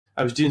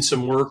I was doing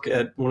some work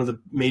at one of the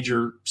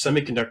major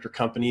semiconductor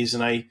companies,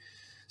 and I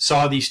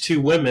saw these two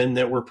women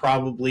that were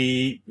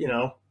probably,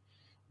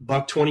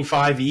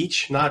 $125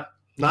 each, not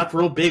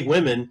real big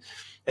women.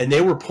 And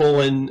they were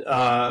pulling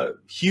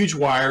huge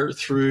wire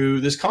through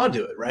this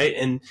conduit, right?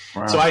 And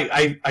wow. So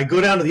I go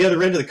down to the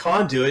other end of the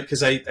conduit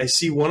because I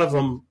see one of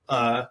them,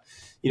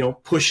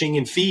 pushing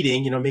and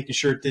feeding, making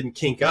sure it didn't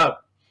kink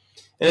up.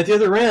 And at the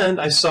other end,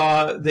 I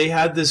saw they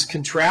had this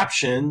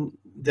contraption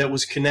that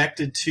was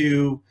connected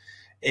to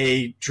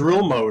a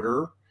drill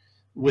motor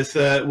with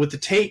the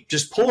tape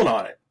just pulling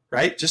on it,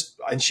 right?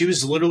 And she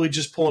was literally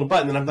just pulling a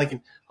button. And I'm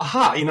thinking,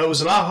 aha, it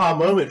was an aha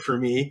moment for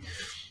me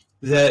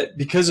that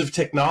because of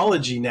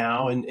technology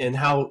now and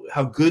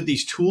how good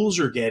these tools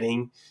are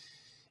getting,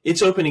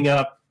 it's opening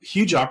up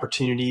huge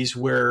opportunities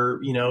where,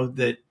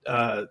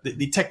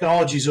 the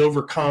technology's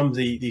overcome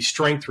the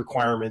strength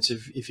requirements,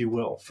 if you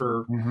will,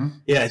 for,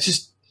 it's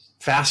just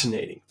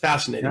fascinating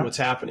what's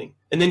happening.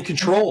 And then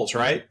controls,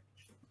 right?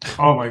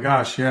 Oh my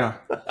gosh. Yeah.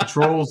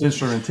 Controls,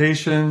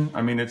 instrumentation.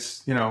 I mean,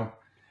 it's, and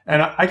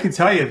I can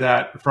tell you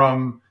that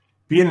from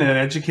being an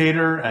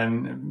educator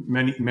and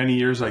many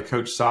years I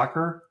coached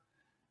soccer,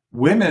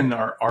 women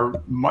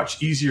are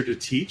much easier to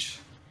teach,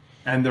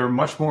 and they're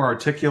much more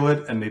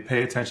articulate, and they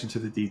pay attention to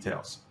the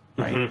details,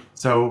 right?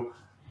 So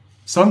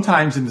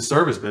sometimes in the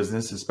service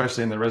business,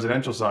 especially in the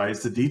residential side,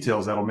 it's the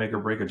details that'll make or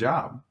break a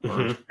job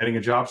or getting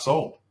a job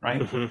sold,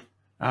 right?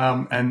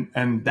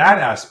 And that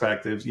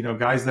aspect is,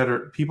 guys that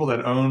are people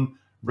that own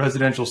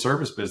residential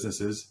service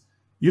businesses,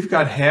 you've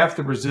got half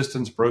the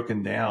resistance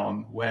broken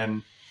down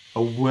when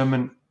a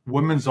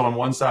woman's on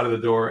one side of the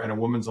door and a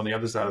woman's on the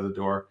other side of the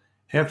door.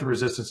 Half the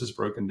resistance is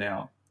broken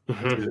down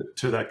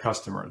to that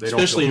customer. They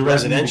especially in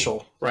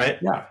residential, right?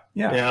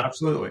 Yeah,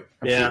 absolutely.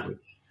 Yeah,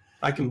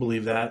 I can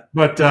believe that.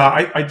 But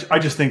I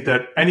just think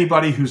that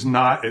anybody who's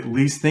not at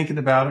least thinking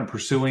about it and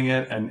pursuing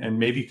it and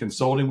maybe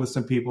consulting with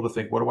some people to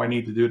think, what do I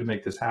need to do to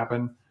make this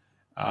happen?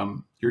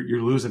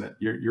 You're losing it.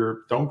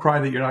 Don't cry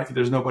that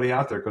there's nobody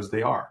out there, because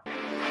they are.